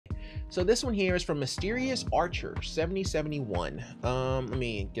So this one here is from Mysterious Archer 7071. Let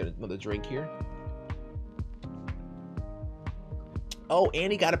me get another drink here. Oh,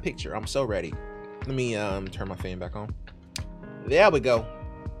 and he got a picture. I'm so ready. Let me turn my fan back on. There we go.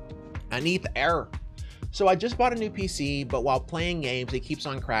 I need the error. So I just bought a new PC, but while playing games, it keeps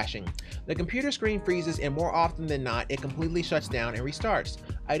on crashing. The computer screen freezes, and more often than not, it completely shuts down and restarts.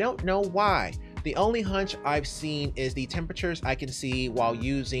 I don't know why. The only hunch I've seen is the temperatures I can see while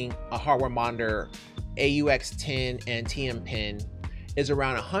using a hardware monitor, AUX10 and TM pin, is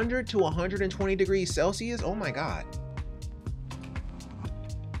around 100 to 120 degrees Celsius. Oh my God.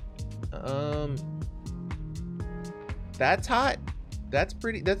 That's hot. That's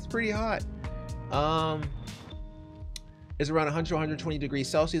pretty hot. Is around 100 to 120 degrees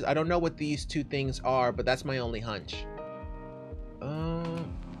Celsius. I don't know what these two things are, but that's my only hunch.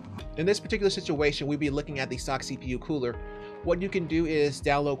 In this particular situation, we'd be looking at the stock CPU cooler. What you can do is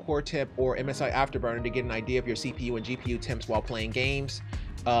download CoreTemp or MSI Afterburner to get an idea of your CPU and GPU temps while playing games.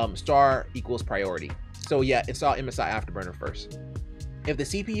 Star equals priority. So yeah, install MSI Afterburner first. If the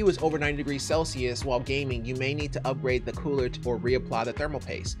CPU is over 90 degrees Celsius while gaming, you may need to upgrade the cooler or reapply the thermal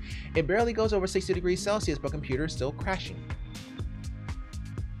paste. It barely goes over 60 degrees Celsius, but computer is still crashing.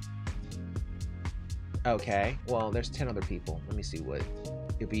 Okay, well, there's 10 other people. Let me see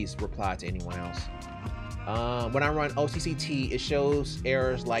if he's replied to anyone else. When I run OCCT, it shows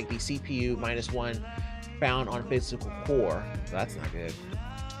errors like the CPU -1 found on physical core. That's not good.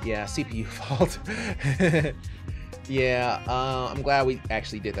 Yeah, CPU fault. Yeah, I'm glad we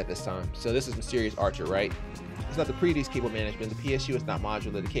actually did that this time. So this is Mysterious Archer, right? It's not the previous cable management. The PSU is not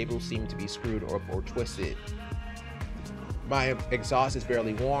modular. The cables seem to be screwed or twisted. My exhaust is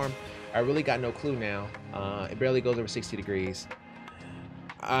barely warm. I really got no clue now. It barely goes over 60 degrees.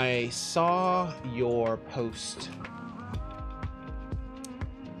 I saw your post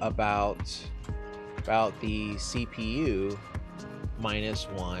about the CPU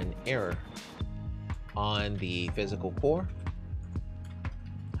 -1 error on the physical core.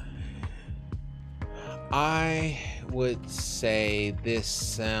 I would say this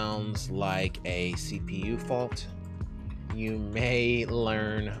sounds like a CPU fault. You may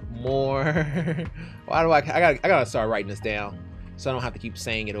learn more. Why do I gotta start writing this down so I don't have to keep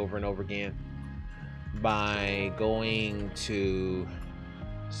saying it over and over again. By going to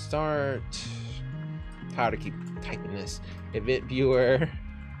start, how to keep typing this, event viewer,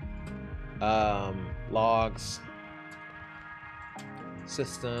 logs,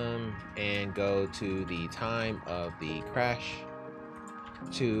 system, and go to the time of the crash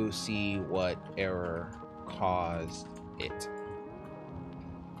to see what error caused it.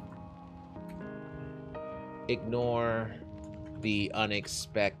 Ignore the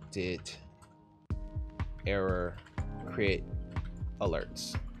unexpected error, create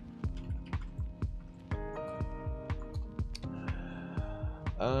alerts.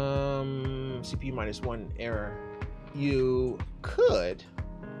 CPU -1 error. You could,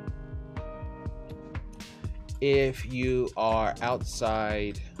 if you are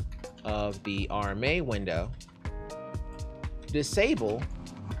outside of the RMA window, disable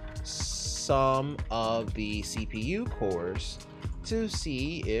some of the CPU cores to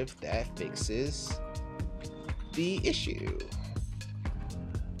see if that fixes the issue,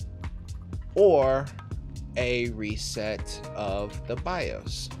 or a reset of the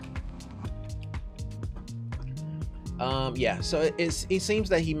BIOS. Yeah, so it seems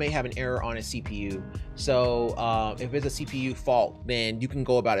that he may have an error on his CPU. So if it's a CPU fault, then you can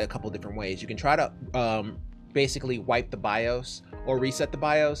go about it a couple different ways. You can try to basically wipe the BIOS or reset the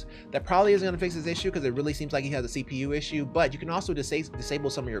BIOS. That probably isn't going to fix his issue because it really seems like he has a CPU issue, but you can also disable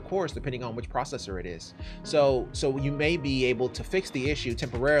some of your cores depending on which processor it is. So you may be able to fix the issue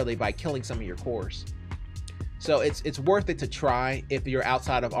temporarily by killing some of your cores. So it's worth it to try. If you're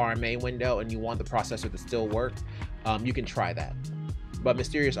outside of RMA window and you want the processor to still work, you can try that. But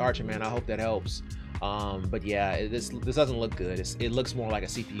Mysterious Archer, man, I hope that helps. But yeah, this doesn't look good. It looks more like a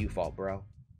CPU fault, bro.